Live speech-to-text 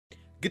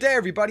Good day,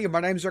 everybody. My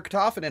name's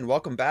Rikatoffin, and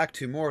welcome back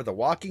to more of The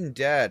Walking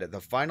Dead, the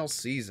final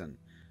season.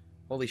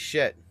 Holy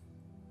shit.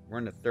 We're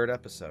in the third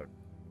episode.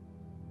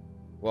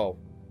 Well,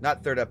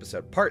 not third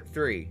episode. Part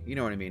 3, you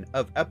know what I mean,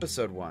 of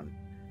episode 1.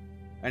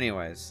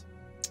 Anyways,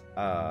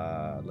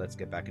 let's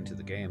get back into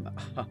the game.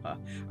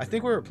 I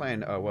think we were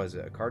playing, was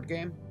it a card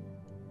game?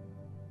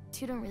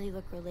 Two don't really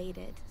look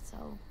related,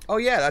 so... Oh,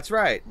 yeah, that's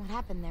right. What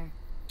happened there?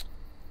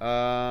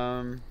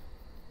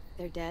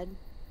 They're dead.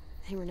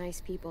 They were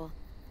nice people.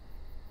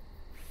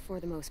 For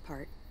the most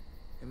part.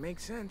 It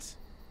makes sense.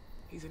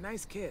 He's a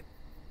nice kid.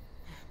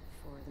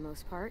 For the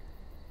most part.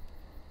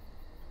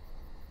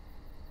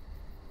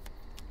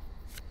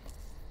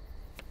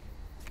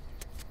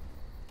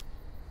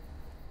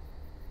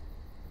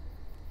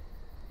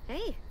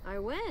 Hey, I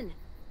win.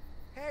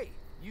 Hey,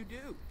 you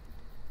do.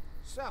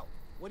 So,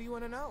 what do you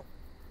want to know?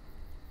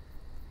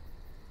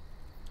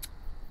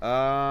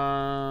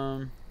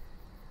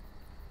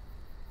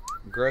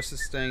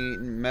 Grossest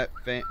thing, met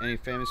any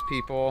famous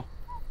people?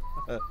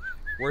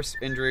 Worst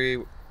injury.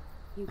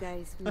 You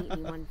guys meet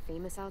anyone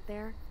famous out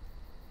there?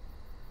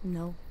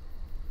 No.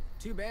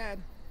 Too bad.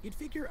 You'd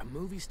figure a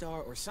movie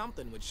star or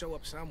something would show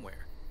up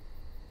somewhere.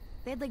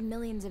 They had like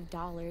millions of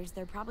dollars.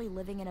 They're probably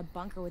living in a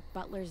bunker with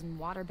butlers and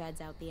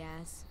waterbeds out the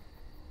ass.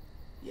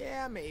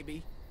 Yeah,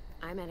 maybe.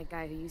 I met a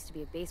guy who used to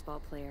be a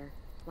baseball player.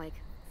 Like,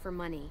 for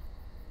money.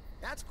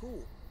 That's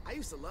cool. I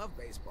used to love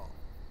baseball.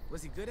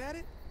 Was he good at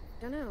it?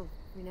 Dunno.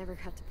 We never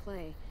got to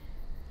play.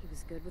 He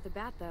was good with a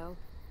bat, though.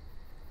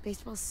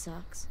 Baseball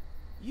sucks.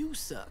 You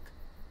suck.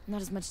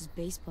 Not as much as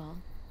baseball.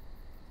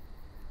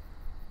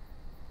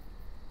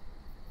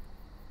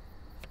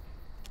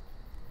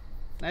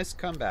 Nice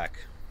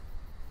comeback.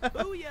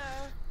 Booyah!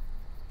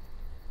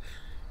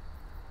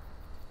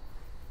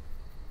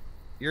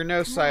 You're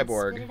no Come on,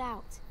 cyborg. spit it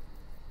out.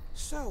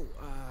 So,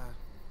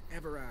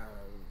 ever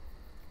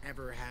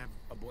have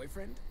a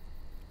boyfriend?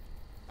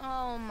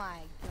 Oh my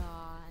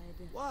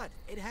god. What?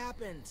 It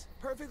happens.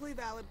 Perfectly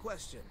valid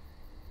question.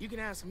 You can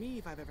ask me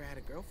if I've ever had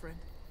a girlfriend.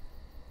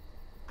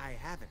 I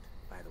haven't,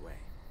 by the way.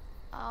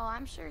 Oh,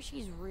 I'm sure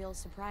she's real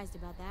surprised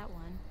about that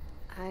one.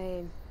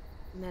 I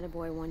met a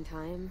boy one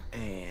time,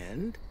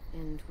 And?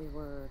 and we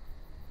were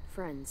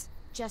friends.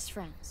 Just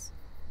friends.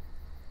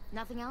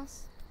 Nothing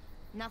else?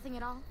 Nothing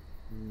at all?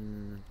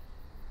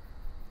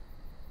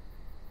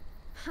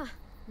 Huh,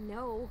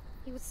 no.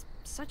 He was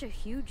such a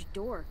huge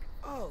dork.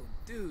 Oh,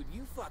 dude,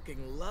 you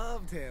fucking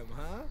loved him,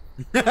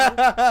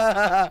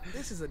 huh?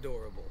 This is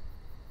adorable.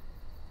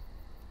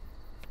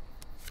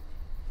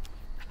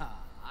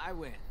 I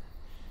win.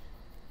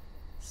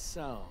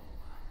 So,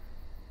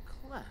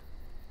 Clem,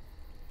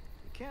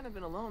 you can't have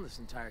been alone this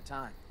entire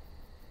time.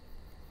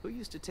 Who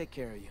used to take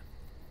care of you?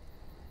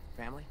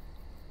 Family?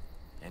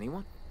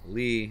 Anyone?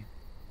 Lee.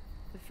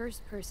 The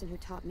first person who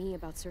taught me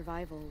about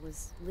survival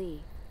was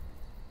Lee.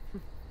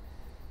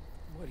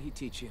 What'd he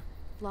teach you?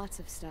 Lots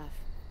of stuff.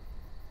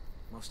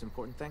 Most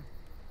important thing?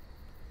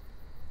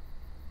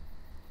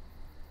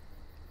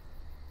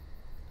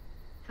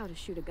 How to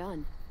shoot a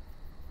gun.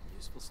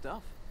 Useful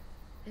stuff.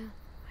 Yeah,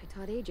 I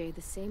taught AJ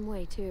the same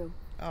way, too.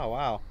 Oh,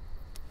 wow.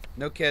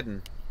 No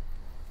kidding.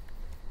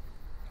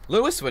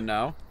 Lewis would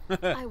know.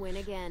 I win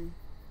again.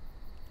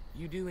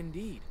 You do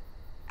indeed.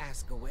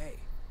 Ask away.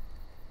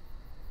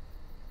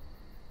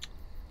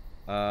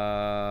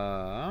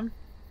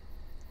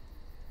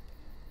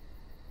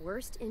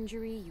 Worst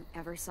injury you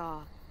ever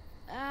saw.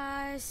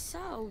 I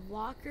saw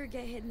Walker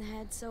get hit in the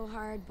head so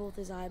hard both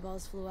his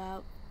eyeballs flew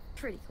out.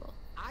 Pretty cool.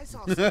 I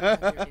saw some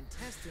have their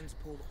intestines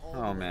pulled all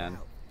the way man.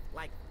 out.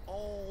 Like,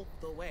 all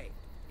the way.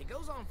 It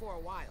goes on for a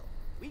while.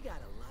 We got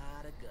a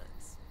lot of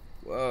guts.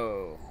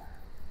 Whoa.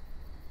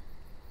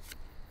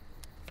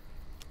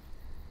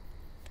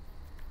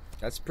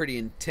 That's pretty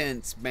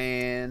intense,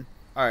 man.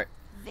 Alright.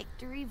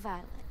 Victory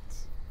Violet.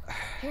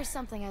 Here's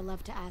something I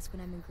love to ask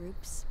when I'm in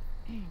groups.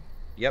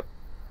 Yep.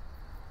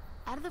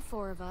 Out of the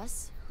four of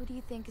us, who do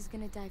you think is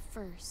gonna die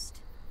first?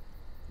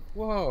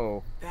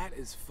 Whoa. That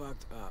is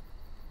fucked up.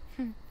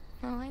 Oh,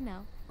 I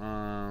know.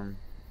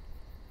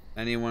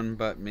 Anyone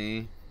but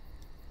me.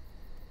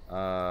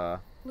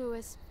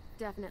 Lewis,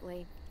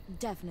 definitely.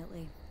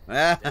 Definitely.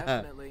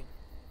 Definitely.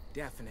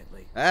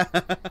 Definitely.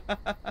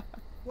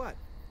 What?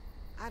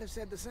 I'd have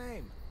said the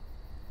same.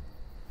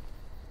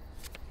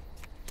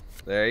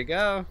 There you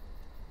go.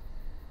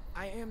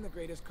 I am the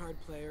greatest card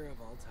player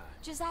of all time.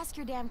 Just ask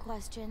your damn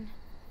question.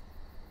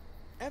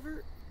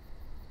 Ever?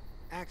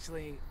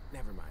 Actually,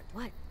 never mind.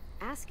 What?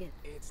 Ask it.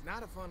 It's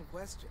not a fun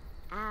question.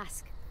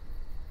 Ask.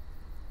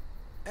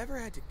 Ever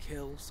had to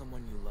kill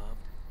someone you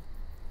loved?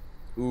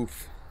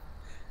 Oof.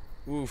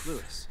 Oof.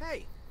 Lewis.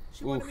 Hey,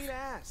 she wanted Oof. me to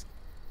ask.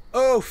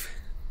 Oof.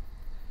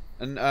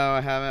 And I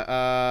haven't.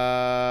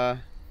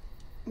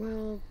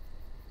 Well,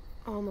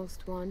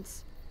 almost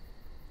once.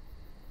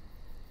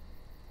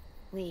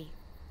 Lee.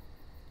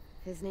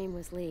 His name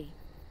was Lee.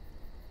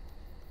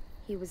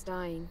 He was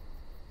dying.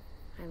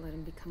 I let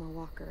him become a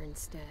walker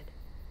instead.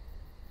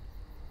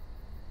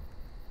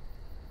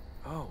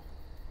 Oh.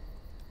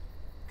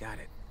 Got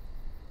it.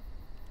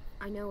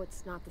 I know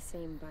it's not the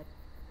same, but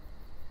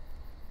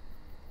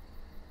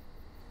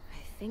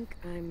think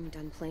I'm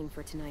done playing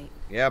for tonight.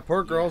 Yeah,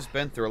 poor girl's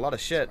been through a lot of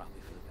It's shit.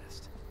 probably for the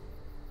best.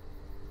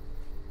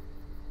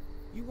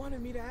 You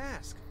wanted me to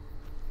ask.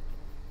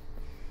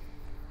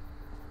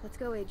 Let's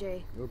go,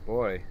 AJ. Oh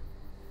boy.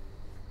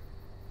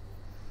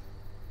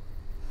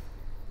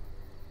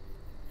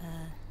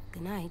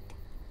 Good night.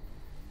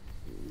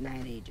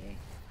 Night, AJ.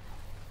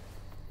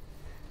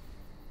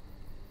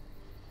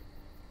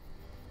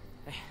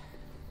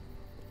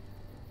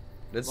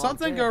 Did Long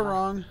something day, go huh?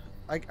 wrong?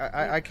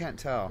 I can't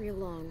tell. Real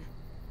long.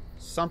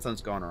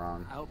 Something's going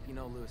wrong. I hope you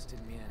know Lewis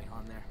didn't mean any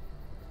harm there.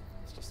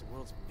 He's just the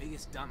world's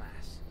biggest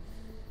dumbass.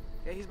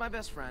 Yeah, he's my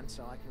best friend,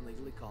 so I can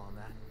legally call him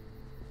that.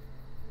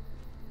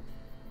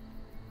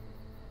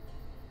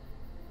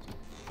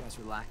 You guys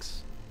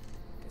relax.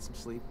 Get some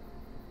sleep.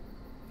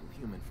 Feel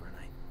human for a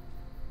night.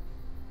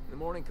 In the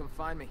morning, come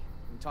find me.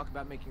 We can talk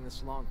about making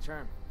this long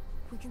term.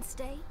 We can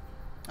stay?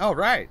 Oh,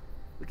 right.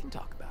 We can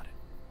talk about it.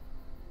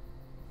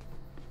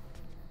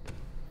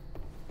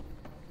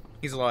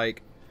 He's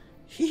like,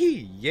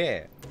 hee,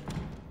 yeah.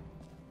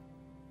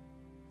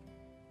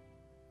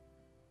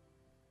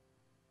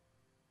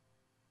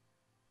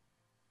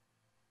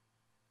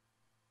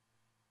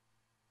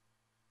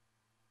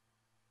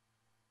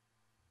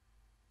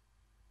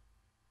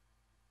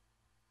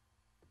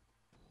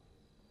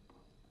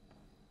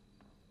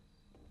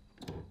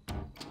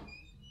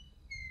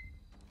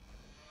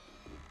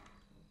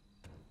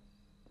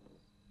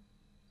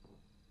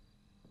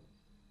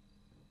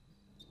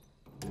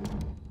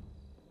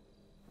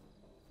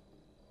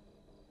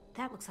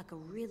 That looks like a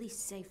really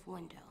safe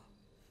window.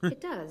 It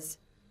does.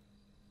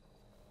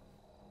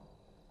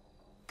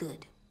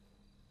 Good.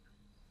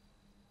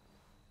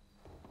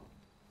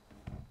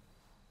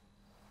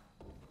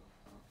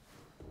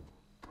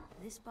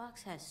 This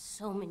box has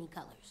so many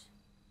colors.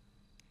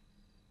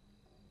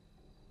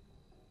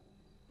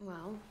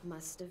 Well,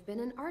 must have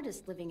been an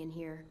artist living in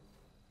here.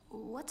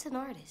 What's an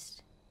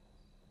artist?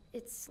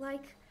 It's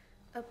like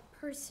a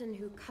person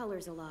who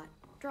colors a lot,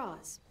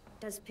 draws,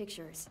 does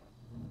pictures.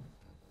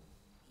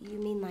 You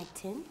mean like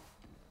tin?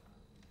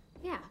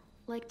 Yeah,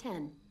 like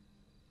 10.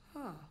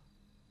 Huh.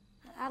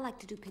 I like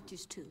to do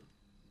pictures too.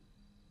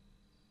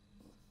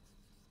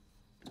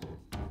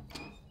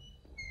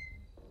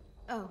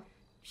 Oh,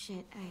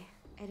 shit.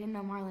 I didn't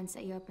know Marlon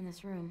set you up in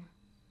this room.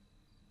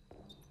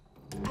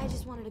 I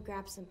just wanted to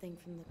grab something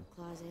from the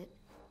closet.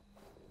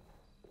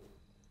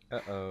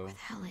 Uh-oh. Where the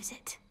hell is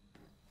it?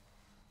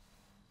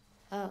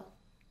 Oh,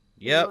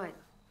 Yep. What?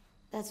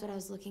 that's what I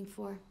was looking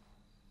for.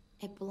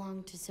 It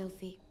belonged to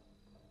Sophie.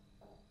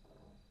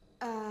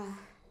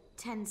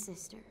 Ten's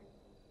sister.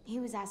 He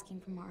was asking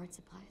for more art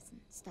supplies and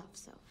stuff,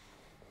 so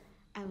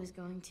I was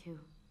going to.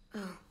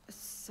 Oh,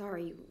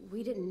 sorry.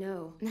 We didn't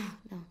know.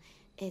 No,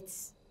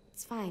 it's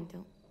fine.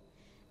 Don't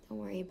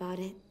worry about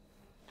it.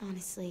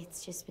 Honestly,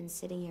 it's just been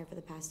sitting here for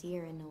the past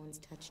year and no one's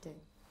touched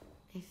it.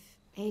 If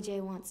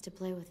AJ wants to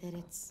play with it,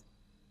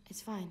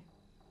 it's fine.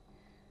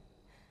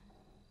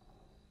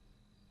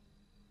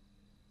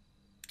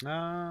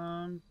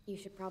 You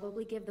should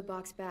probably give the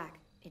box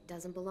back. It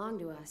doesn't belong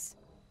to us.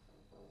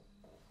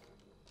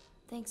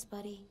 Thanks,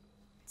 buddy.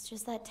 It's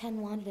just that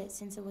Ten wanted it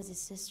since it was his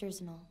sister's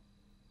and all.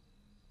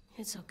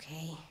 It's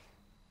okay.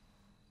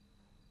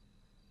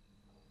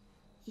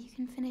 You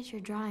can finish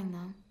your drawing,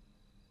 though.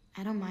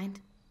 I don't mind.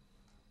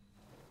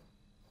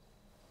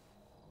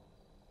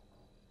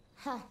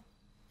 Huh.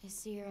 I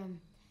see you're,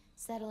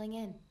 settling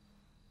in.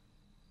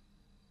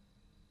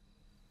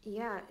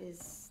 Yeah,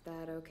 is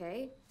that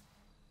okay?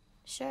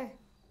 Sure.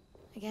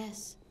 I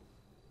guess.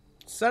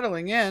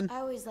 Settling in. I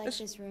always liked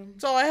this room.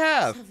 That's all I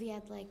have. Sophie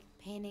had, like,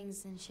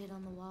 paintings and shit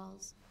on the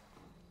walls.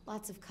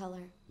 Lots of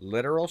color.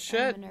 Literal And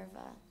shit.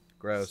 Minerva.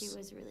 Gross. She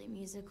was really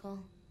musical.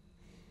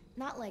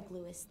 Not like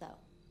Lewis, though.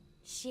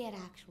 She had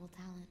actual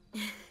talent.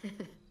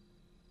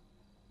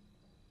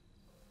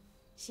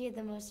 She had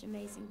the most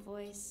amazing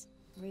voice.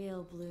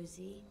 Real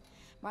bluesy.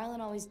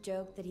 Marlon always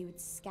joked that he would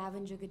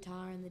scavenge a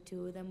guitar and the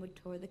two of them would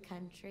tour the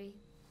country.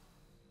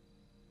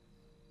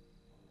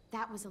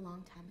 That was a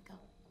long time ago.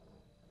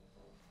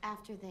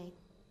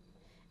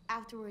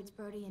 Afterwards,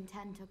 Brody and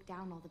Ten took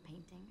down all the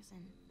paintings,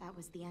 and that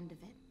was the end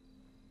of it.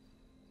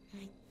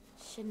 I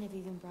shouldn't have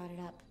even brought it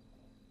up.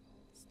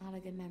 It's not a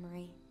good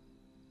memory.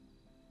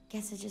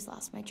 Guess I just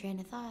lost my train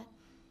of thought.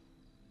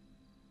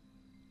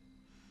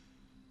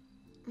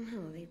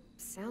 No, they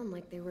sound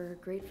like they were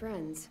great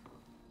friends.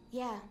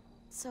 Yeah,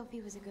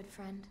 Sophie was a good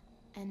friend.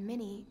 And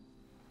Minnie,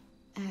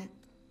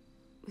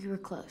 we were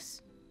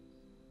close.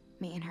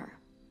 Me and her.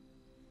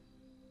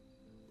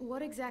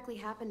 What exactly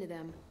happened to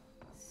them?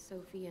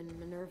 Sophie and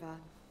Minerva.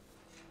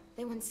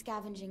 They went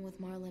scavenging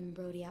with Marlon and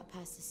Brody out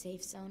past the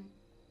safe zone.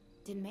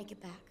 Didn't make it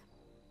back.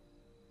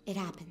 It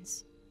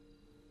happens.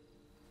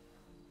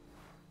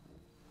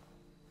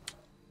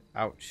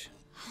 Ouch.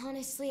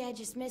 Honestly, I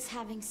just miss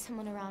having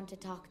someone around to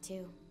talk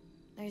to.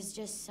 There's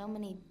just so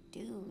many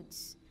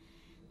dudes.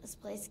 This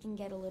place can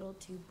get a little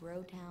too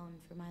bro-town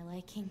for my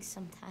liking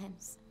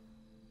sometimes.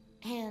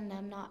 And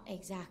I'm not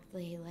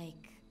exactly,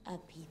 like, a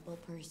people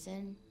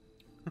person,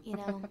 you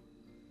know?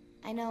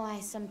 I know I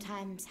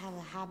sometimes have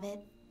a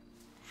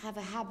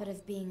habit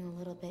of being a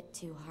little bit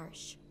too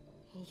harsh.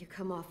 You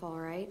come off all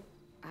right.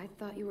 I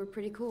thought you were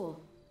pretty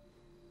cool.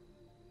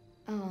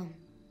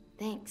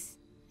 Thanks,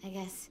 I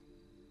guess.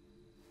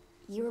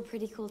 You were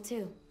pretty cool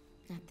too,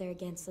 out there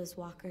against those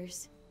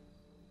walkers.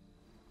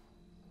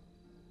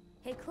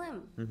 Hey,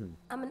 Clem.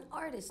 I'm an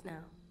artist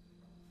now.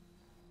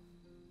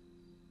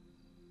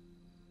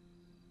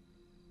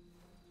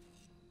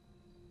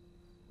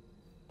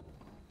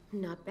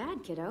 Not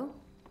bad, kiddo.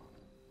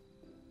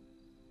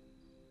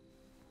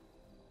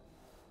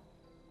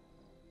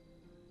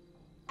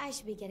 I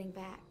should be getting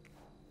back.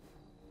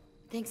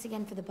 Thanks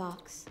again for the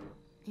box.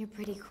 You're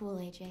pretty cool,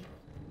 AJ.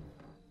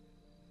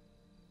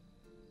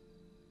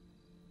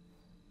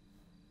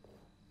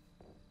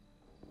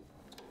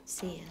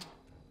 See ya.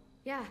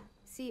 Yeah,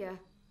 see ya.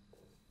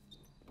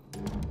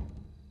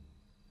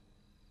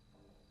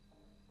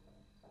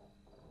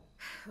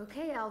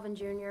 Okay, Alvin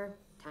Jr.,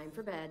 time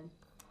for bed.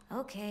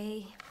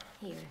 Okay,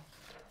 here.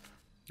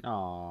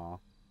 Aww.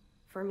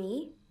 For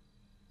me?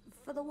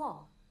 For the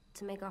wall,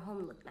 to make our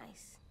home look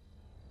nice.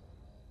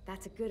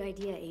 That's a good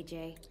idea,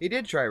 AJ. He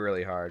did try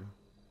really hard.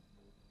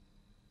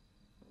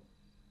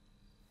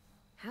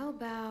 How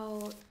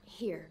about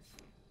here?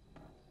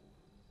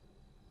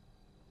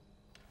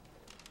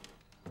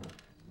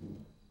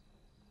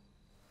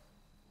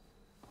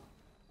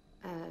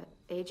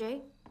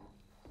 AJ?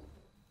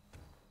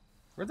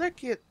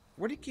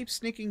 Where'd he keep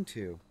sneaking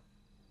to?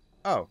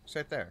 Oh, it's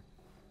right there.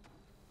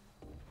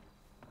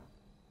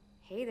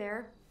 Hey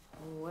there.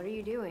 What are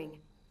you doing?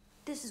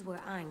 This is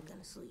where I'm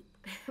gonna sleep.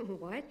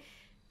 What?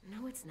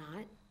 No, it's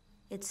not.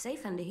 It's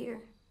safe under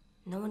here.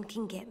 No one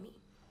can get me.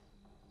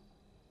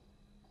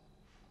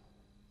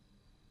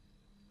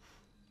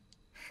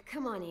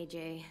 Come on,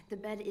 AJ. The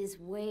bed is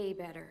way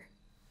better.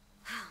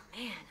 Oh,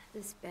 man,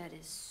 this bed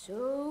is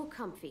so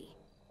comfy.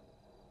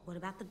 What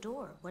about the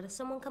door? What if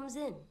someone comes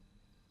in?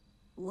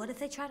 What if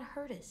they try to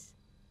hurt us?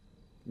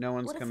 No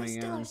one's What if they coming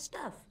steal in. our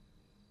stuff?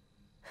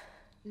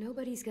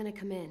 Nobody's gonna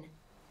come in.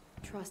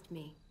 Trust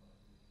me.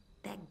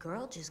 That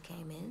girl just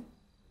came in.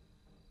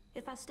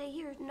 If I stay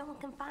here, no one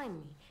can find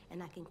me,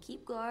 and I can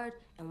keep guard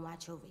and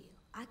watch over you.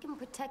 I can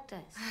protect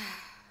us.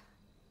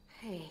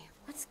 Hey,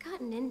 what's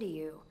gotten into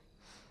you?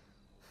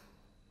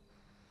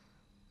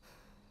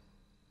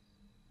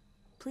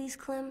 Please,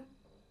 Clem.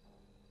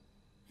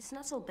 It's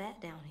not so bad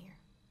down here.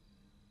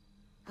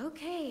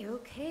 Okay,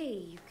 okay.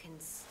 You can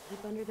sleep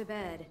under the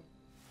bed.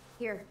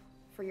 Here,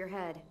 for your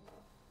head.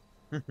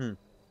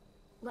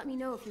 Let me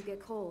know if you get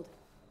cold.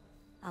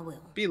 I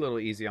will. Be a little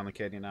easy on the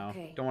kid, you know.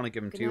 Okay. Don't want to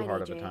give him Good too night,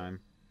 hard of a AJ. time.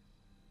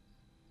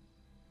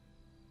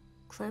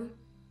 Clem,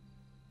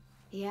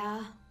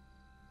 Yeah?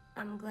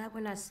 I'm glad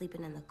we're not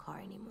sleeping in the car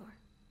anymore.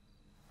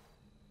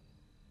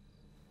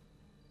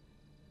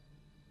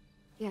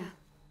 Yeah,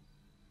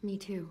 me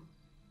too.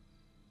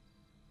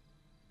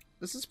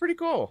 This is pretty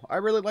cool. I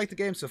really like the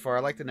game so far. I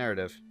like the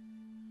narrative.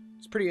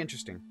 It's pretty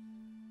interesting.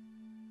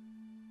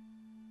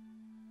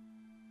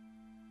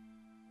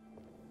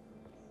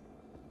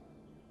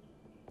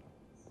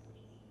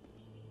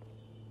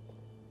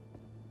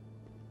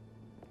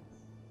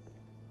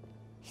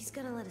 He's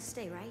gonna let us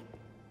stay, right?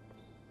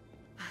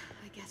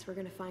 I guess we're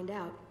gonna find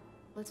out.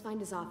 Let's find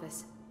his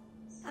office.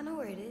 I know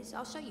where it is.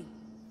 I'll show you.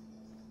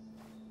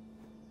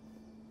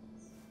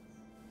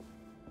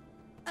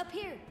 Up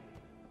here.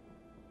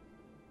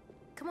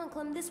 Come on,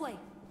 Clem, this way.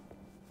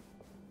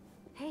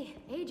 Hey,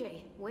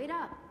 AJ, wait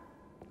up.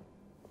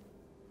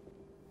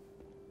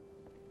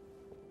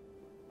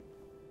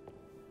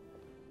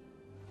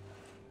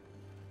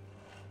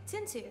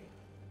 Tin's here.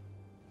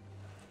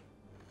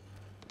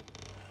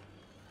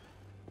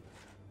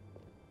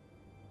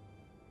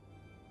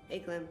 Hey,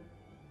 Clem.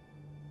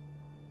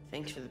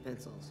 Thanks for the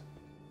pencils.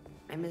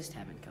 I missed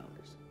having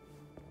colors.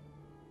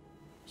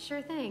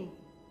 Sure thing.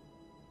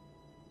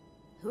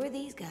 Who are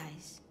these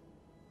guys?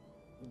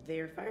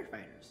 They're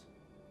firefighters.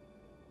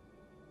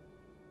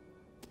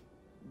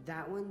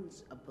 That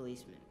one's a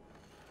policeman.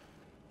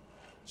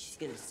 She's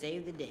gonna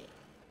save the day.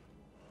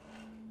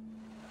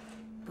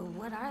 But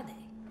what are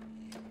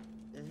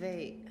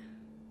they?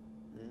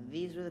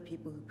 These were the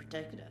people who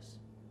protected us.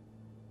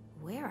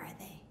 Where are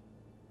they?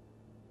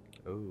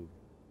 Oh.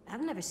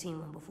 I've never seen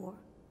one before.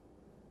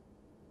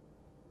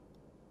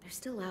 They're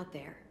still out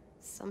there.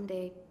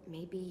 Someday,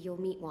 maybe you'll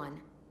meet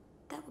one.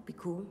 That would be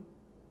cool.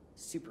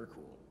 Super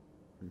cool.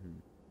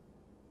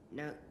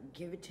 Now,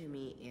 give it to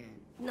me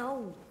and...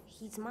 No,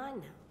 he's mine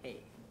now.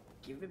 Hey,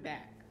 give it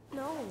back.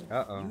 No,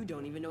 Uh-oh. You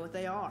don't even know what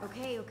they are.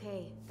 Okay,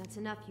 okay. That's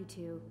enough, you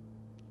two.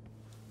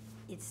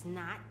 it's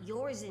not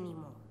yours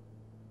anymore.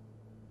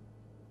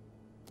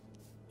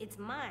 It's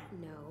mine.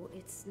 No,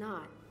 it's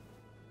not.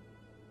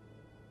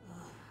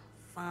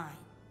 Fine.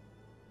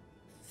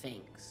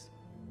 Thanks.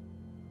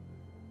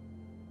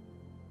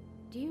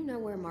 Do you know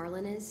where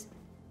Marlin is?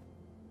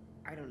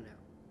 I don't know.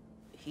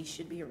 He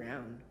should be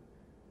around.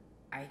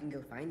 I can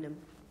go find him.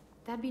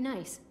 That'd be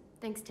nice.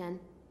 Thanks, Ten.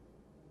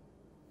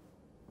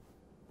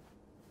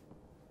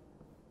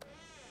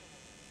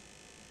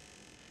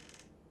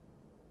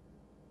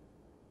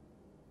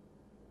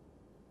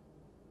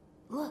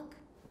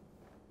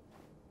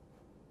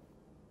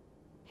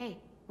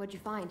 What'd you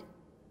find?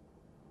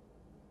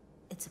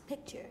 It's a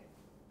picture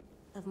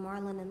of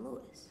Marlon and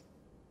Lewis.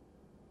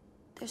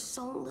 They're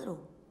so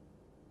little.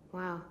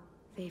 Wow,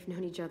 they've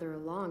known each other a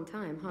long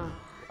time, huh?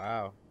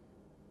 Wow.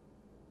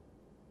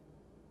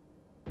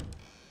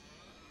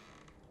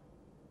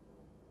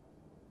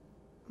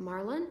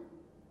 Marlon?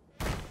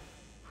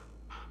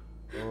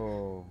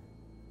 Oh.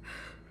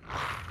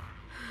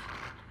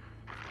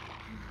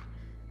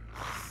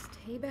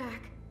 Stay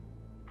back.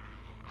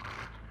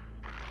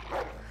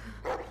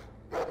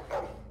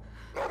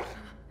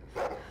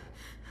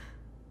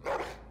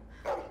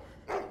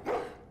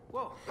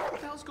 Whoa, what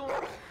the hell's going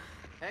on?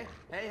 Hey,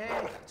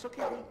 it's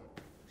okay, bro.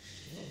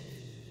 Here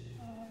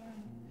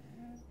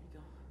you go.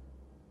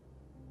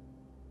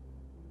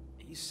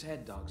 You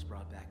said dogs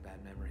brought back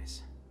bad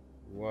memories.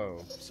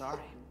 Whoa. Sorry.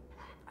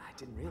 I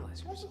didn't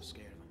realize you were so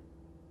scared of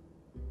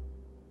him.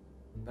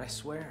 But I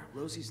swear,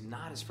 Rosie's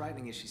not as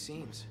frightening as she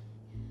seems.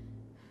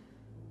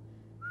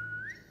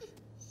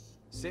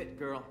 Sit,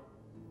 girl.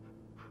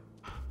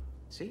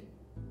 See?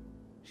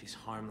 She's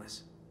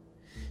harmless.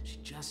 She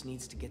just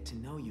needs to get to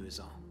know you is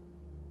all.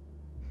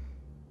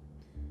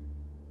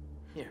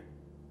 Here,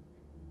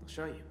 I'll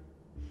show you.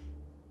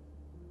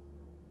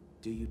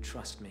 Do you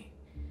trust me?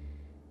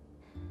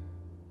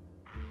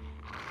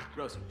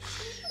 Rosie,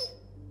 shh.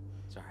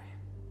 Sorry.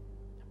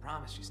 I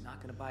promise she's not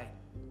gonna bite.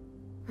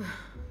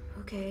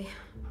 Okay,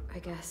 I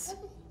guess.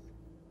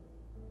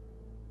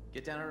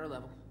 Get down at her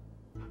level.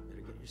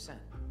 Better get your scent.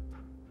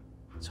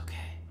 It's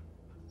okay.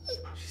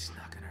 She's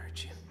not gonna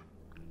hurt you.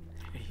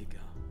 There you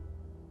go.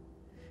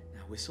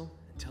 Now whistle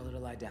and tell her to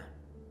lie down.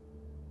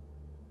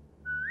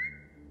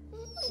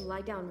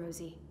 Lie down,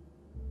 Rosie.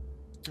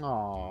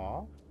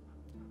 Aww.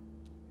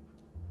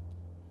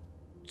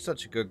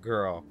 Such a good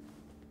girl.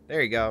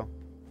 There you go.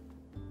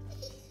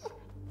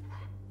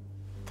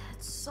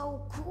 That's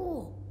so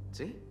cool.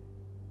 See?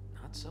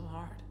 Not so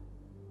hard.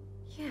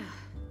 Yeah,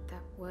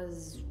 that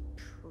was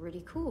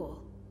pretty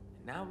cool.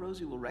 And now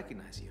Rosie will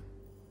recognize you.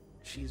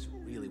 She's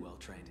really well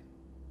trained.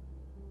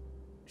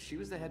 She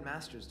was the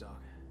headmaster's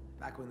dog,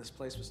 back when this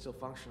place was still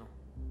functional.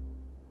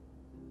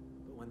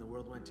 But when the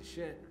world went to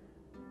shit,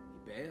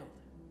 he bailed.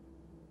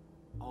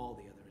 All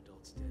the other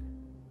adults did.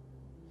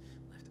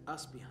 Left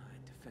us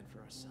behind to fend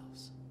for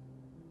ourselves.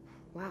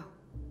 Wow,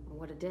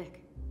 what a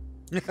dick.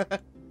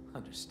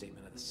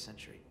 Understatement of the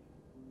century.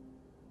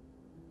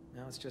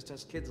 Now it's just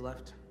us kids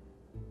left.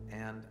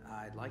 And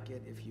I'd like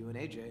it if you and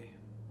AJ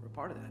were a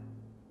part of that.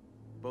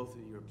 Both of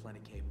you are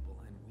plenty capable,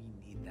 and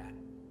we need that.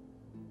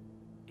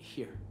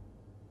 Here.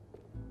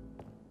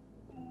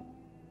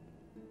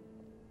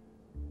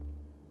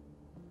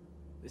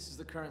 This is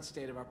the current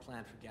state of our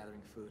plan for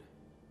gathering food.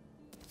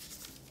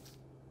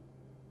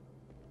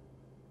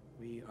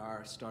 We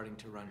are starting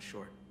to run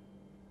short.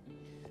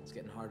 It's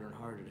getting harder and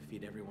harder to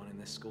feed everyone in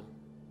this school.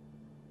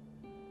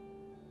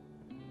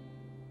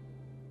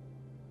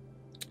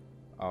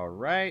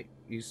 Alright,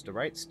 use the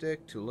right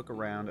stick to look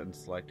around and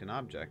select an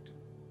object.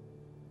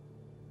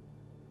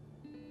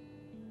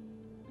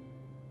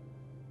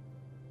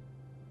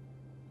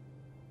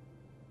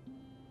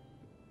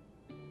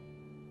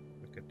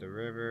 Look at the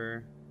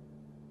river.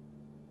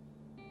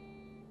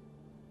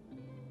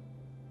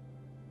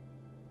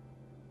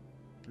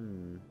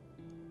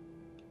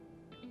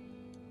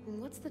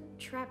 What's the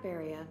trap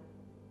area?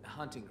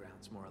 Hunting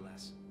grounds, more or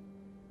less.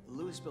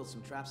 Lewis built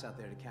some traps out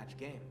there to catch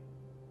game.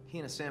 He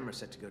and Sam are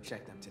set to go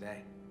check them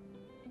today.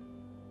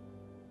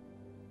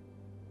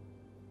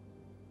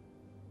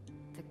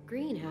 The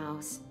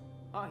greenhouse.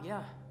 Oh,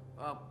 yeah.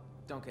 Well,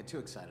 don't get too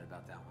excited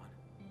about that one.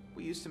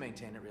 We used to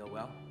maintain it real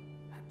well.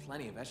 Had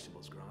plenty of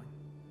vegetables growing.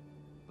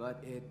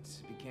 But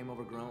it became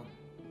overgrown.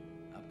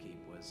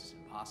 Upkeep was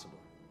impossible.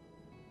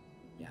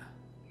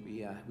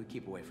 Yeah, we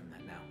keep away from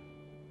that now.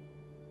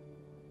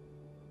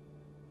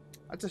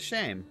 That's a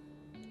shame.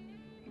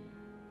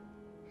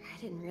 I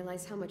didn't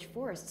realize how much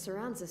forest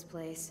surrounds this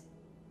place.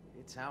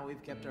 It's how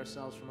we've kept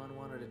ourselves from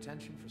unwanted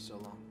attention for so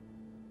long.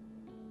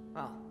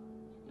 Well,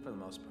 for the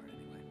most part,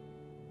 anyway.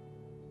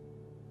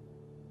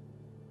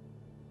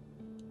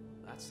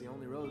 That's the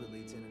only road that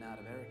leads in and out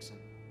of Erickson.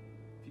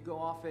 If you go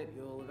off it,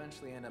 you'll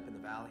eventually end up in the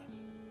valley.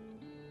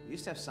 We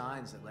used to have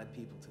signs that led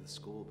people to the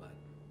school, but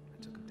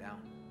I took them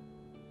down.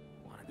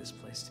 Wanted this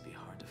place to be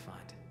hard to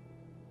find.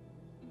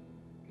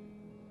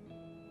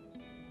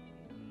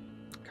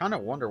 Kind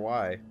of wonder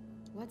why.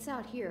 What's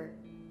out here?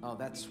 Oh,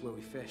 that's where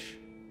we fish.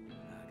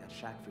 Got a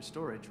shack for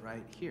storage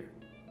right here,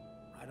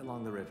 right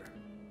along the river.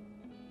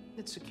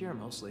 It's secure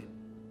mostly.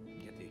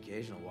 Get the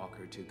occasional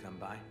walker or two come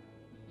by.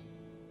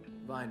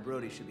 Vi and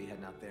Brody should be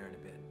heading out there in a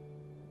bit.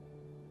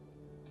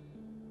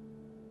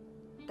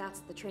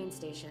 That's the train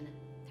station.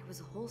 There was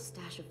a whole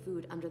stash of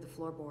food under the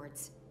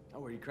floorboards.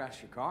 Oh, where you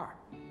crashed your car.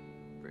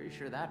 Pretty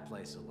sure that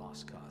place is a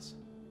lost cause.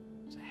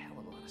 There's a hell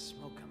of a lot of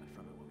smoke coming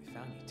from it when we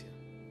found you two.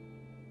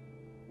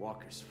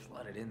 Walkers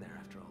flooded in there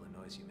after all the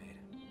noise you made.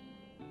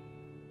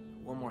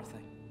 One more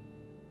thing.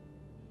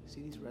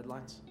 See these red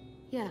lines?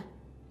 Yeah.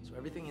 So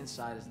everything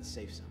inside is the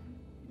safe zone.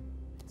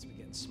 It's been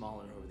getting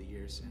smaller over the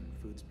years and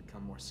food's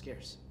become more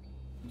scarce.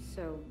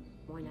 So,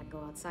 Why not go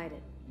outside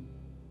it?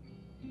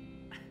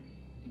 I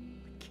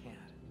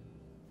can't.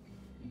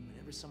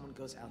 Whenever someone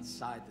goes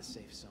outside the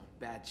safe zone,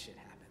 bad shit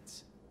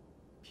happens.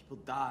 People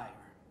die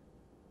or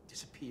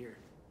disappear.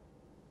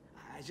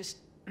 I just...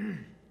 I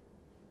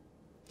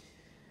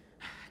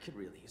could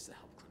really use the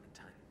help,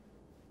 Clementine.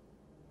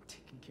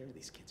 Taking care of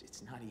these kids,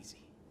 it's not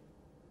easy.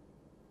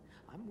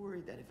 I'm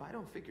worried that if I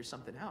don't figure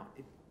something out,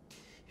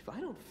 if I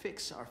don't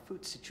fix our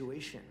food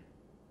situation,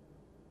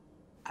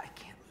 I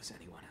can't lose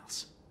anyone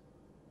else.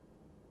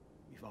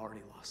 We've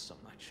already lost so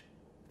much.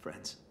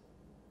 Friends,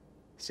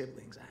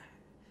 siblings, I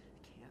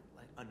can't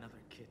let another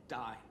kid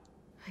die.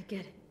 I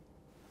get it.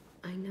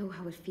 I know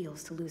how it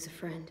feels to lose a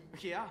friend.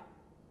 Yeah?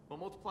 Well,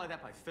 multiply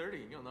that by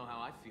 30 and you'll know how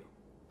I feel.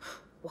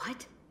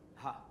 What?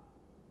 Ha.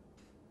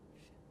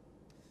 Shit.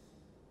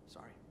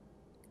 Sorry.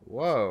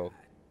 Whoa.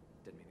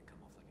 I didn't mean to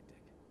come off like a dick.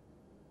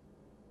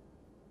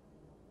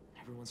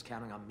 Everyone's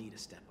counting on me to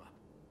step up.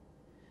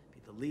 Be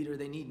the leader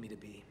they need me to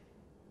be.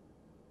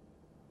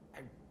 I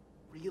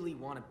really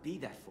want to be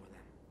that for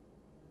them.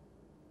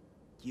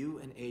 You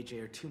and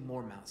AJ are 2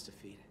 more mouths to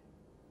feed.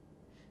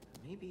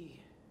 Maybe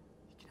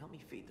you can help me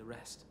feed the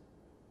rest.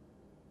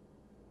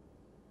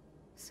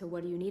 So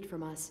what do you need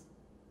from us?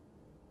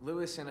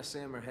 Lewis and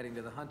Asim are heading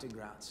to the hunting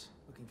grounds,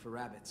 looking for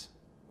rabbits.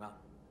 Well,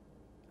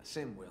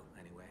 Asim will,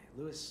 anyway.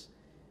 Lewis,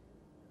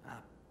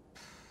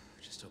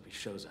 just hope he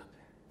shows up,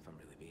 if I'm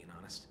really being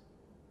honest.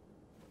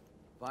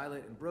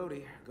 Violet and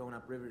Brody are going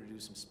upriver to do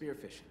some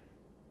spearfishing.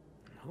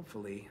 And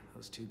hopefully,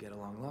 those 2 get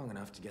along long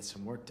enough to get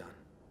some work done.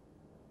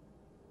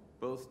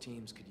 Both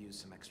teams could use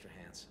some extra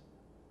hands.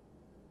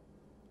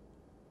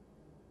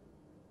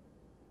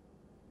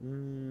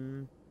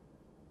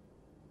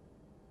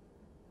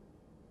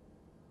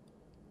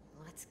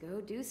 Let's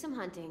go do some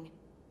hunting.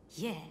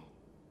 Yeah.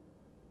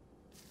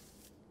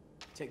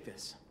 Take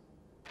this.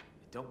 I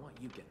don't want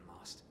you getting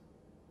lost.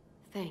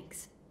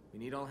 Thanks. We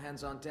need all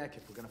hands on deck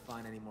if we're gonna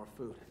find any more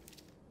food.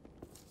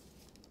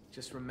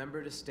 Just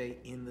remember to stay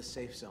in the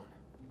safe zone.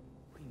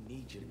 We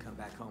need you to come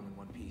back home in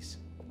one piece.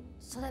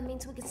 So that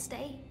means we can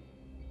stay?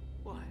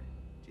 What?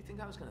 Do you think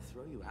I was gonna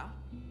throw you out?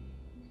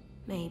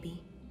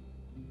 Maybe.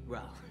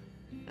 Well,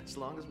 as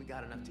long as we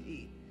got enough to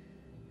eat,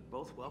 you're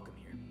both welcome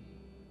here.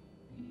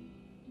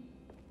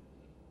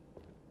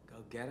 Go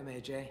get him,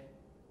 AJ.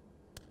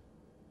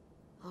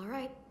 All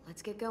right,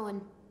 let's get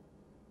going.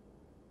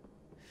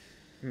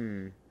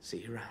 See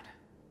you around.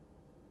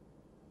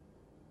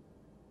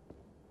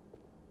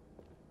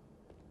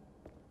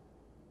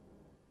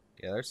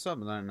 Yeah, there's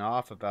something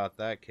off about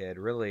that kid.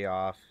 Really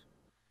off.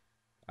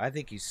 I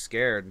think he's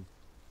scared.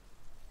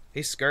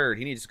 He's scared.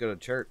 He needs to go to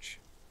church.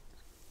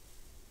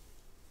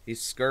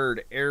 He's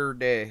scared every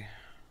day.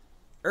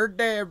 Every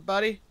day,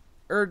 everybody.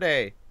 Every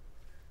day.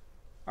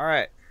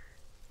 Alright.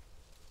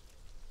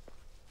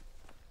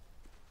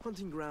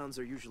 Hunting grounds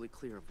are usually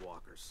clear of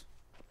walkers.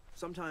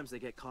 Sometimes they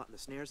get caught in the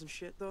snares and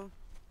shit, though.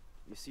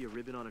 You see a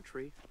ribbon on a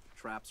tree,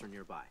 traps are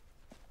nearby.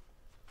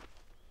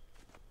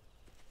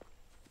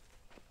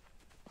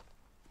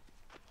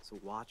 So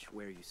watch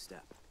where you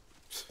step.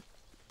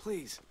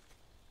 Please,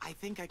 I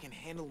think I can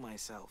handle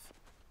myself.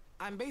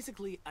 I'm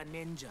basically a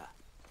ninja.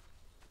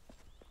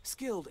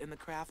 Skilled in the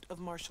craft of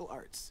martial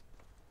arts.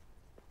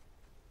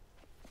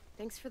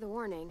 Thanks for the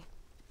warning.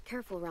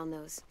 Careful around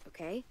those,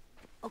 okay?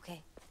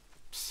 Okay.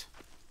 Psst.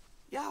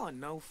 Y'all are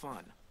no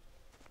fun.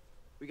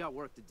 We got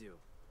work to do.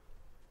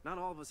 Not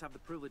all of us have the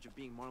privilege of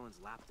being Marlon's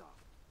lapdog.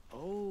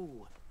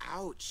 Oh,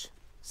 ouch.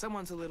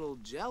 Someone's a little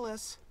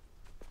jealous.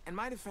 In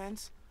my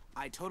defense,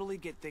 I totally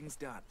get things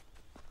done.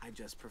 I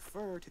just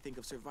prefer to think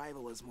of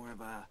survival as more of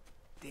a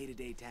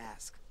day-to-day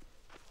task.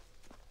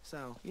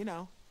 So, you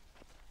know,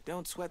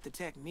 don't sweat the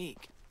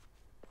technique.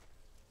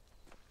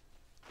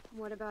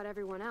 What about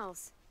everyone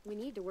else? We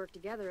need to work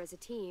together as a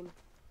team.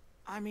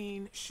 I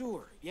mean,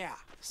 sure, yeah,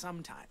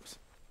 sometimes.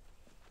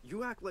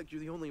 You act like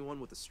you're the only one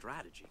with a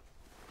strategy.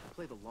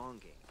 Play the long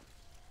game.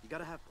 You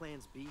gotta have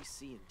plans B,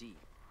 C, and D.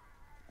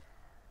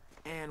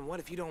 And what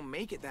if you don't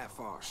make it that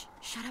far?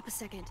 Shut up a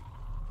second.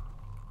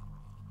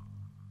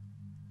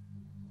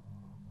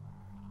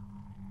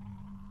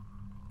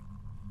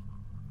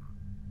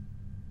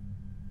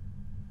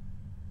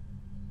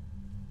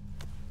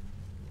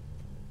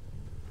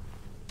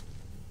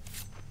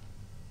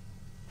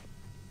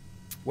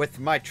 With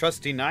my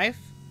trusty knife,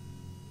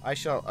 I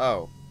shall...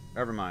 Oh,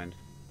 never mind.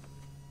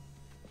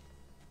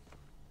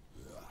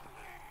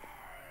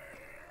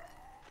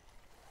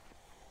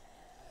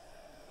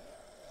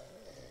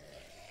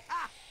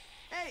 Ah!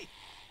 Hey!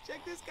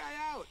 Check this guy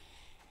out!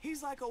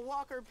 He's like a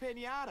walker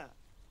pinata.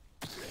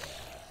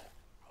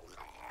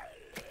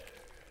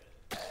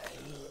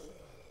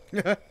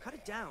 Cut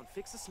it down,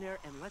 fix the snare,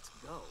 and let's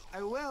go.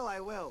 I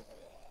will.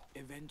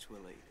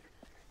 Eventually.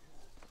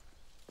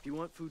 If you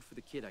want food for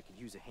the kid, I could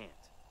use a hand.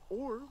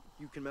 Or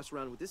you can mess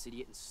around with this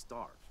idiot and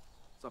starve.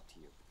 It's up to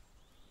you.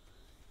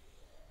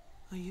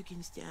 Oh, you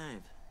can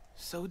starve.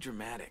 So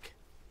dramatic.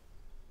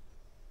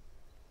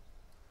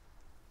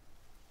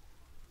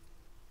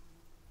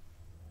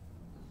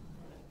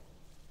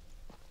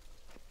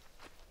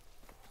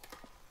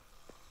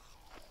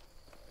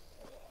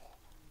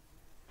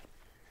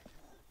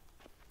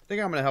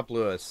 think I'm gonna help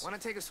Lewis. Want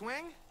to take a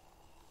swing?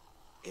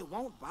 It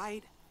won't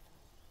bite.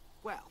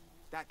 Well,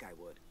 that guy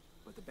would,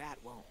 but the bat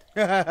won't.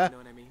 You know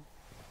what I mean?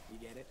 You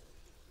get it?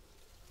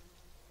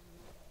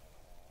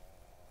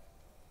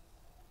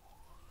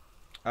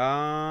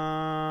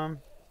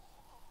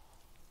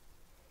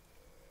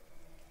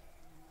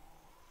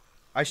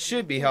 I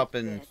should be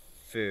helping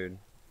food.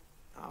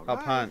 All Help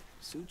right. hunt.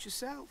 Suit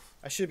yourself.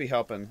 I should be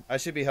helping. I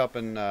should be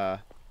helping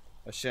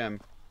Ashim.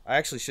 I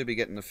actually should be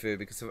getting the food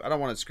because I don't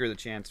want to screw the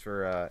chance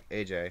for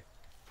AJ.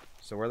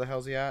 So where the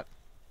hell's he at?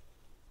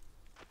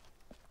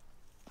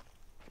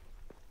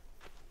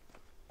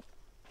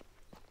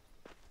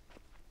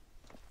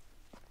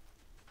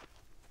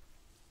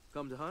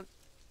 Come to hunt?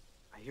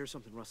 I hear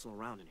something rustling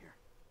around in here.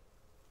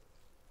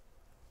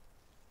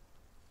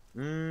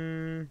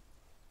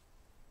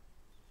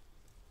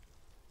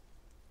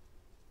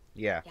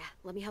 Yeah. Yeah,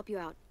 let me help you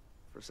out.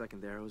 For a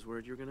second there, I was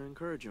worried you were gonna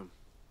encourage him.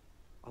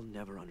 I'll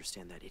never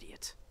understand that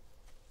idiot.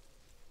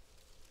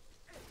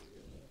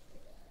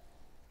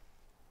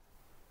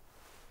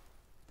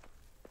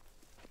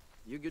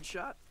 You a good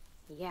shot?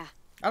 Yeah.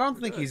 I don't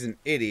think he's an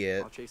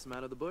idiot, I'll chase him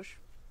out of the bush.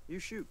 You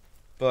shoot.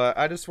 but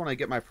I just want to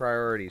get my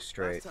priorities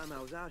straight. Last time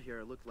I was out here,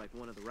 it looked like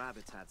one of the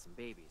rabbits had some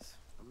babies.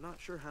 I'm not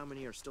sure how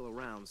many are still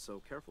around,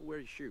 so careful where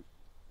you shoot.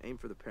 Aim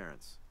for the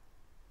parents.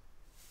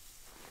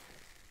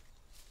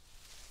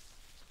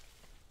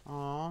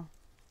 Aww.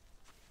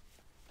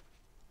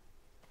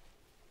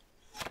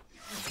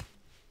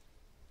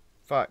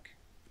 Fuck.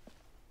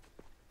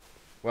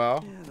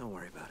 Well, Yeah, don't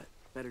worry about it.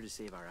 Better to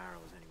save our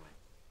arrows anyway.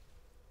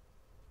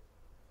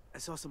 I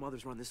saw some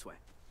others run this way.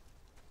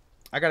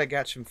 I gotta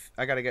catch some.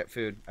 I gotta get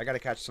food. I gotta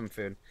catch some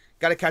food.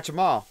 Gotta catch them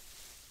all.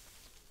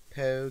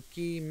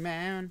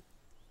 Pokemon.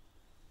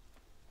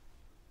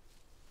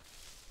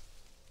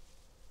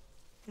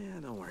 Yeah,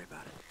 don't worry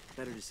about it.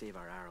 Better to save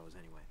our arrows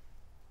anyway.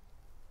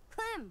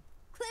 Clem!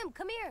 Clem,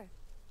 come here!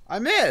 I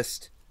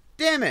missed.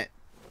 Damn it.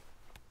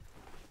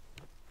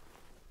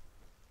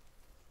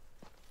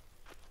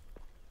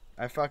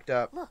 I fucked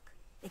up. Look,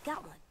 it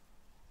got one.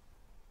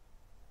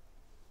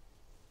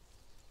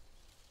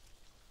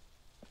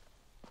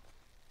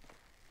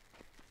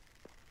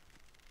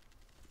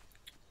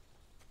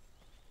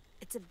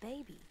 It's a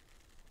baby.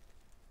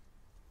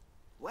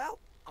 Well,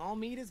 all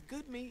meat is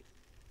good meat.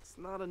 It's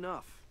not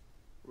enough.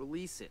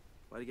 Release it.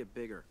 Let it get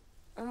bigger.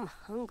 I'm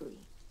hungry.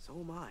 So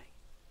am I.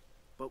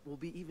 But we'll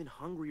be even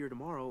hungrier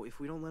tomorrow if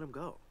we don't let him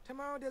go.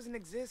 Tomorrow doesn't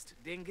exist,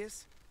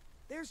 dingus.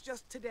 There's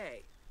just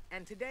today.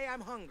 And today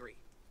I'm hungry.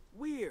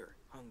 We're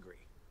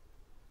hungry.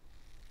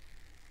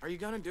 Are you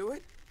gonna do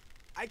it?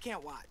 I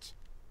can't watch.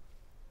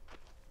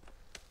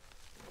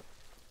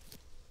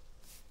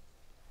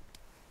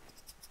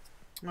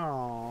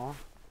 Aww.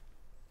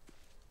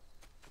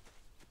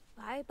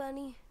 Bye,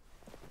 Bunny.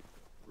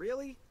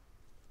 Really?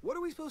 What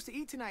are we supposed to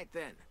eat tonight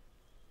then?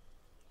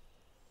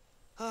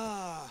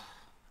 Ah,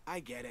 I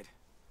get it.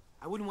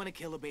 I wouldn't want to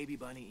kill a baby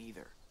bunny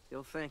either.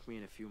 He'll thank me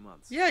in a few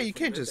months. Yeah, you If we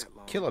can't live just that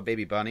long. kill a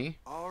baby bunny.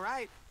 All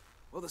right.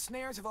 Well, the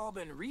snares have all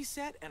been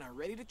reset and are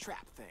ready to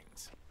trap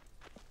things.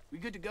 We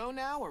good to go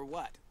now, or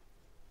what?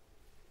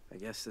 I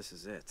guess this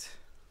is it.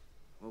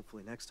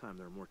 Hopefully next time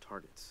there are more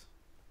targets.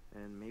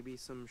 And maybe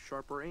some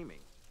sharper aiming.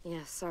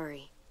 Yeah,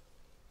 sorry.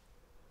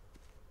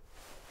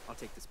 I'll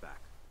take this back.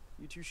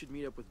 You two should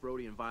meet up with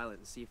Brody and Violet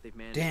and see if they've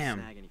managed Damn,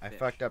 to snag any I fish.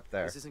 fucked up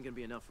there. This isn't gonna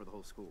be enough for the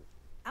whole school.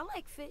 I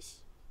like fish.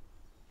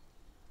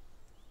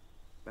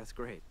 That's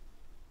great.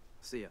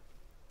 See ya.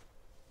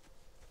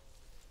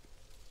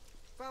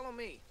 Follow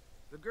me.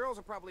 The girls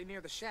are probably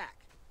near the shack.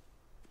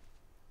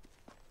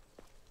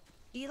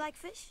 Do you like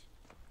fish?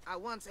 I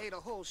once ate a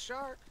whole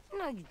shark.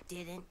 No, you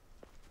didn't.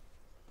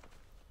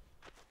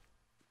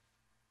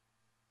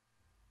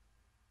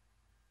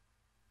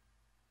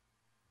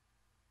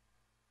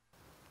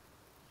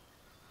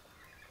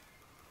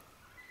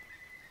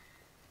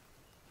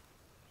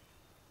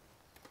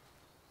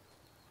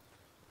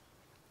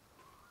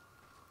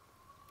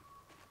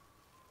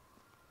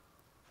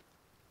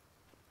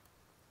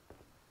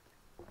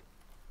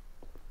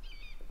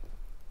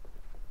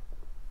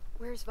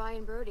 Where's Vi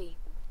and Brody?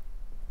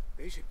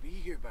 They should be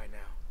here by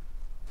now.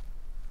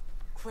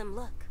 Clem,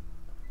 look.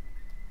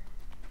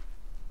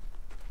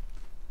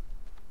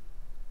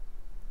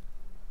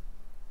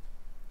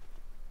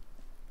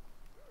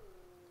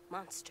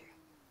 Monster.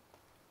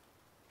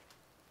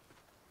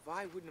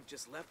 Vi wouldn't have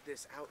just left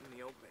this out in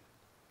the open.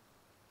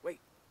 Wait,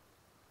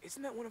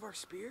 isn't that one of our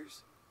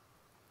spears?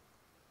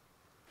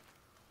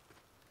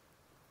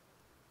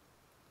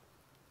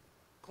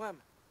 Clem,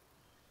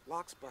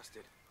 lock's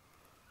busted.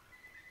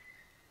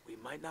 We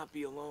might not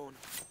be alone.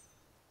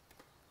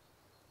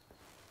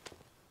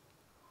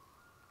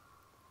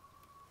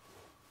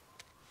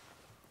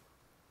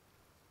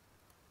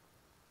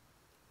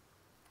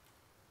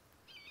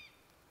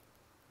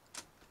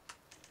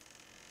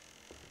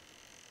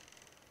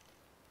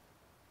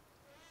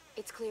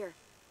 It's clear.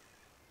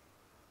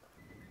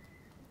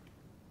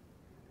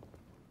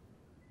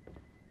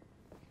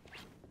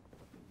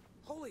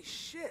 Holy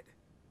shit!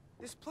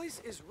 This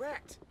place is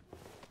wrecked.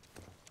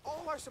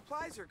 All our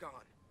supplies are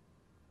gone.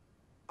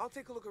 I'll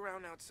take a look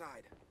around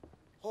outside.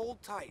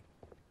 Hold tight.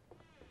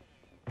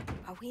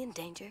 Are we in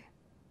danger?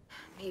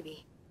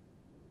 Maybe.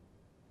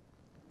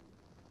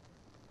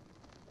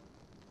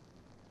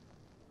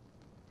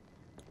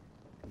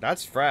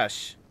 That's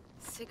fresh.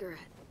 Cigarette.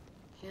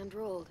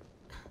 Hand-rolled.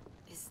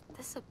 Is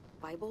this a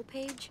Bible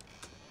page?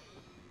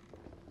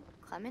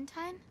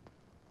 Clementine?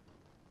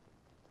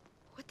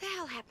 What the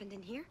hell happened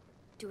in here?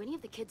 Do any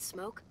of the kids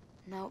smoke?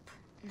 Nope,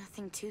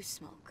 nothing to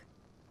smoke.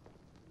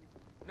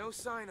 No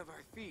sign of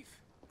our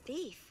thief.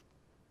 Thief?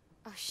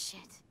 Oh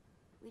shit.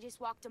 We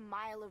just walked a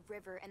mile of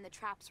river and the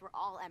traps were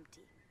all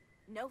empty.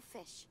 No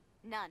fish.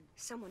 None.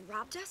 Someone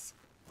robbed us?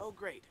 Oh,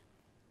 great.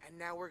 And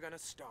now we're gonna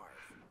starve.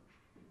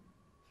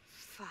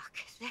 Fuck.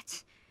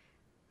 That's...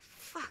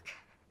 Fuck.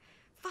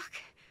 Fuck.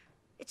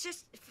 It's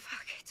just...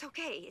 Fuck. It's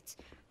okay. It's...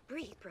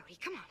 Breathe, Brody.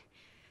 Come on.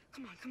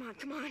 Come on, come on,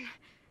 come on.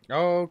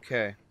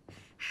 Okay.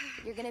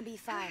 You're gonna be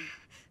fine.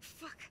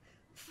 Fuck.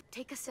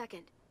 Take a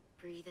second.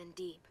 Breathe in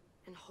deep.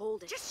 And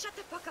hold it. Just shut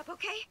the fuck up,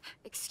 okay?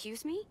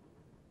 Excuse me?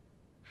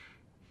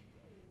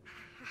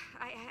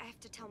 I have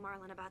to tell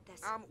Marlon about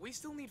this. We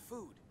still need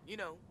food. You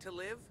know, to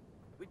live.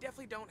 We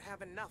definitely don't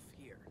have enough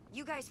here.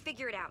 You guys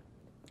figure it out.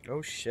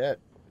 Oh shit.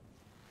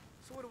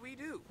 So what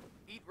do?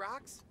 Eat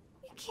rocks?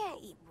 You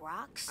can't eat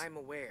rocks. I'm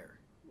aware.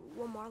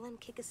 Will Marlon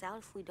kick us out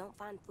if we don't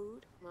find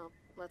food? Well,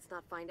 let's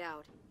not find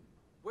out.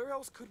 Where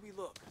else could we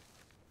look?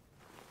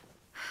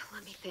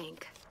 Let me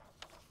think.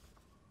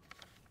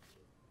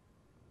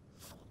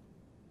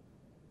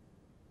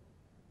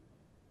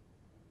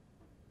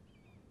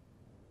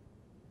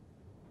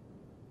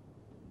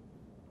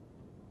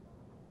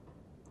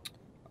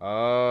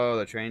 Oh,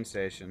 the train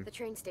station. The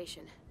train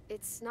station.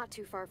 It's not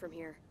too far from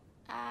here.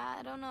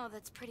 I don't know,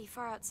 that's pretty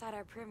far outside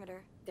our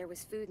perimeter. There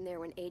was food in there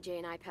when AJ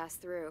and I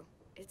passed through.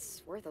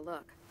 It's worth a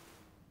look.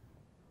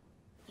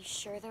 You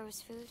sure there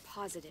was food?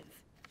 Positive.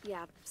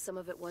 Yeah, some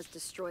of it was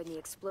destroyed in the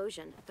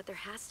explosion, but there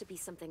has to be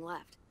something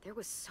left. There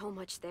was so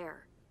much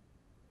there.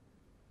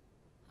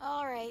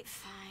 Alright,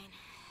 fine.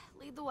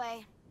 Lead the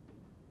way.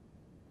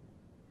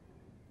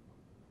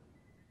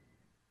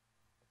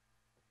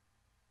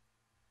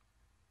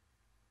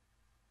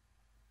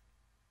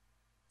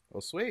 Well,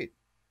 sweet.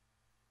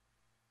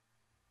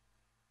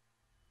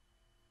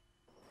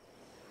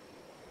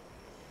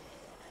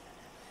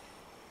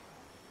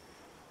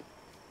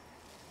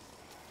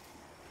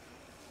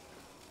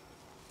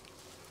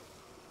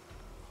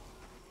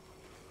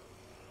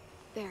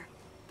 There.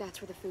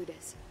 That's where the food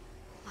is.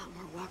 A lot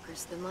more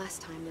walkers than last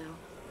time, though.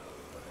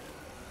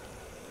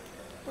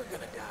 We're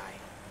gonna die.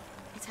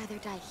 It's either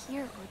die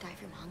here or die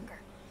from hunger.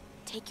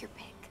 Take your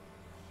pick.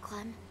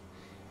 Clem,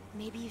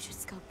 maybe you should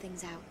scope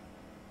things out.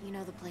 You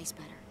know the place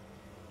better.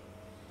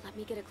 Let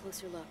me get a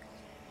closer look.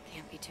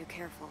 Can't be too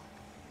careful.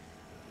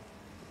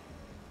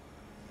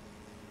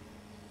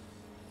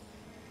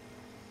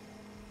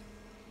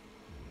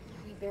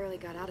 We barely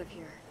got out of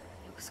here.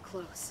 It was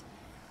close.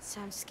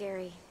 Sounds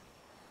scary.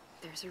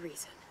 There's a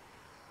reason.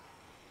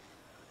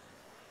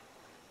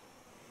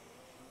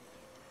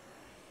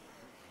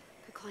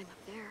 Could climb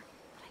up there,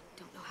 but I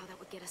don't know how that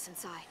would get us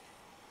inside.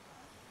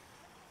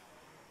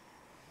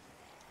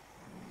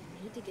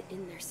 I need to get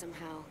in there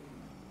somehow.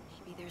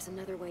 Maybe there's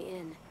another way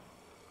in.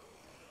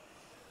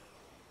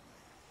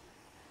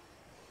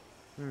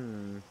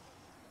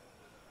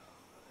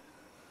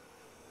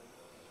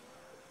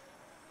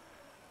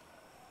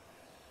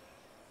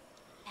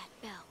 That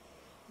bell.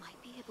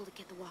 Might be able to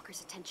get the walkers'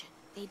 attention.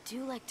 They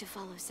do like to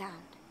follow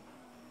sound.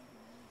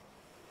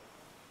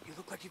 You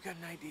look like you got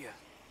an idea.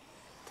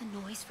 The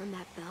noise from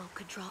that bell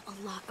could draw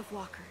a lot of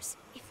walkers.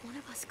 If one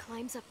of us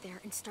climbs up there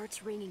and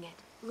starts ringing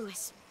it.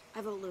 Lewis.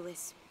 I vote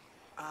Lewis.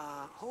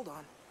 Hold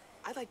on.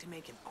 I'd like to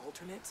make an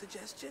alternate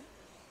suggestion.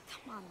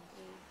 Come on,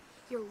 Lou.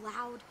 You're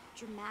loud,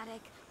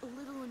 dramatic, a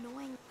little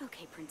annoying.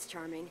 Okay, Prince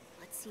Charming.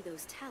 Let's see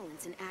those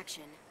talents in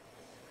action.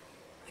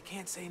 I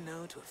can't say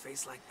no to a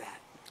face like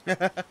that.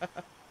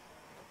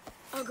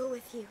 I'll go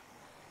with you.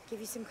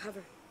 Give you some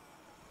cover.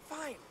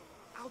 Fine,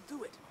 I'll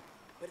do it.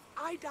 But if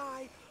I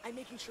die, I'm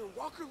making sure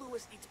Walker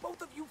Lewis eats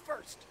both of you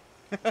first.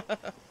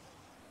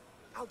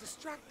 I'll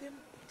distract him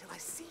until I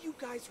see you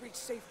guys reach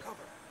safe cover.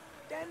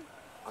 Then,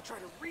 I'll try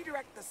to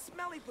redirect the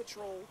smelly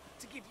patrol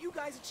to give you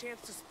guys a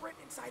chance to sprint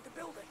inside the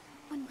building.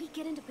 When we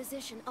get into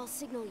position, I'll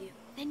signal you.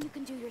 Then you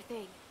can do your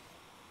thing.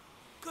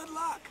 Good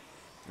luck!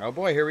 Oh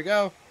boy, here we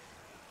go.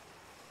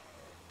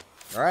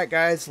 Alright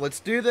guys, let's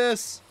do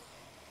this.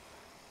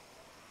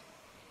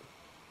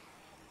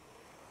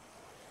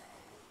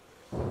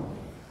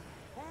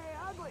 Hey,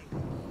 ugly!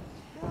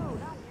 No,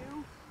 not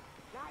you.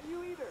 Not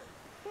you either.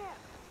 Him.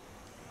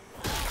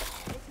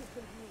 This is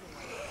confusing.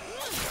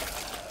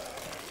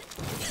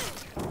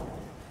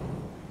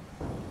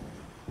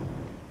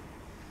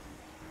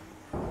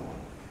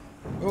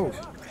 Oh.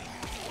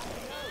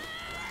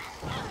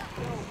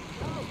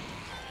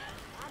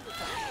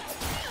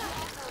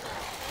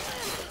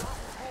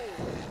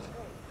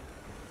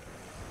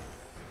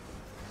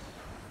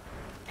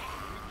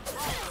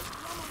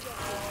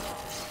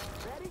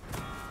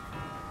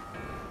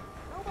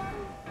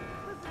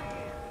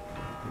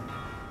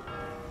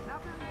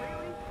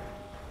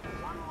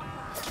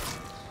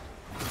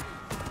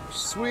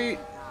 sweet.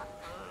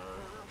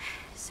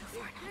 So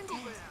far, not dead.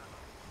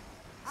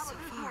 So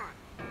far.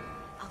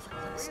 I'll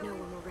let Lewis know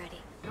when we're ready.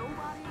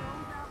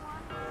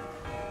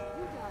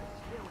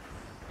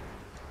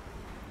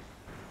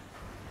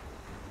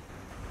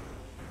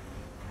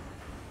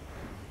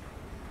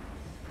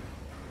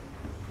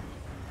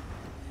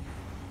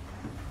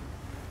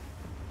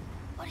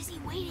 What is he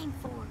waiting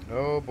for?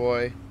 Oh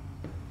boy.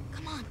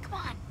 Come on, come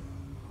on.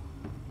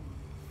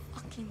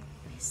 Fucking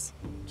Lewis.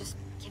 Just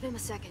give him a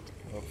second.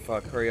 Oh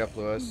fuck, hurry up, He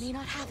Lewis. may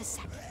not have a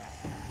second.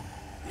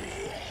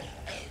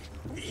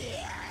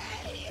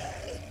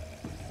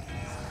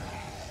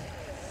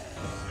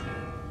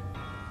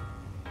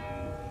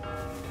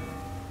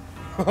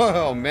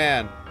 Oh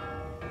man.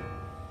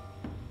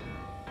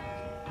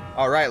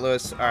 Alright,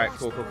 Lewis. Alright,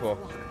 cool, cool, cool.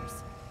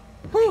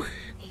 Whew.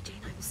 AJ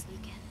and I will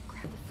sneak in,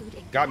 grab the food,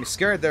 and Got me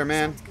scared there,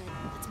 man. Sounds good.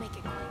 Let's make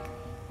it quick.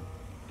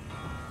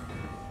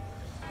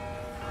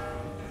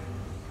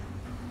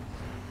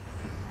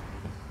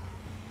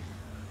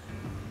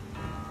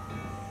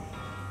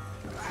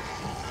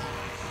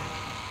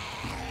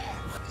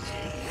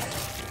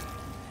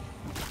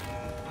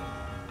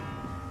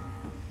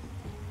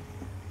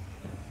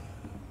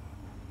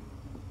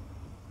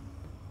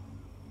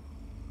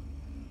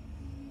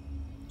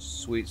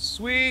 Sweet,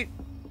 sweet.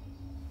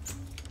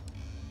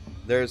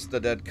 There's the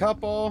dead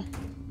couple.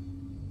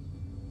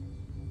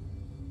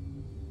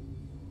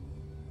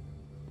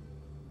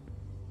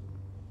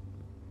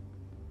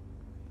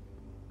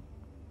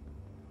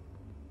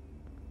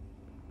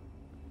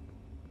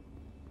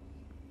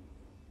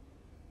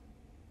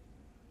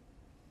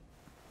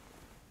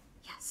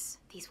 yes,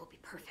 these will be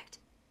perfect.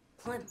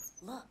 Clem,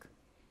 look.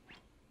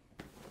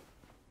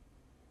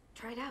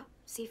 Try it out.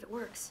 See if it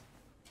works.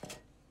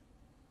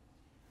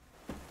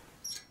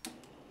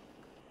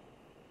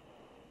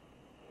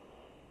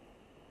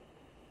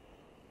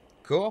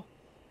 Cool.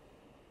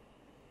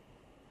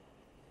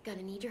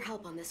 Gonna need your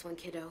help on this one,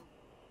 kiddo.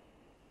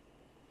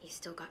 You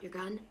still got your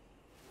gun?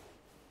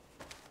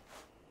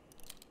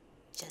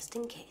 Just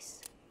in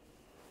case.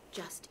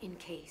 Just in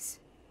case.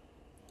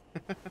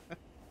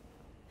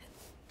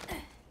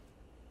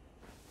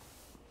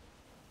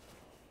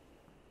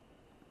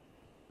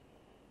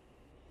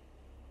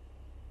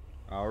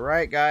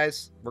 Alright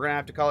guys, we're gonna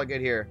have to call it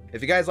good here.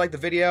 If you guys like the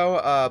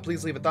video,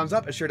 please leave a thumbs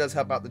up. It sure does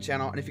help out the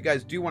channel. And if you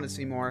guys do want to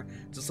see more,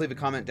 just leave a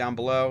comment down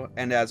below.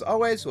 And as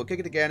always, we'll kick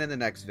it again in the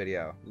next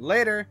video.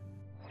 Later!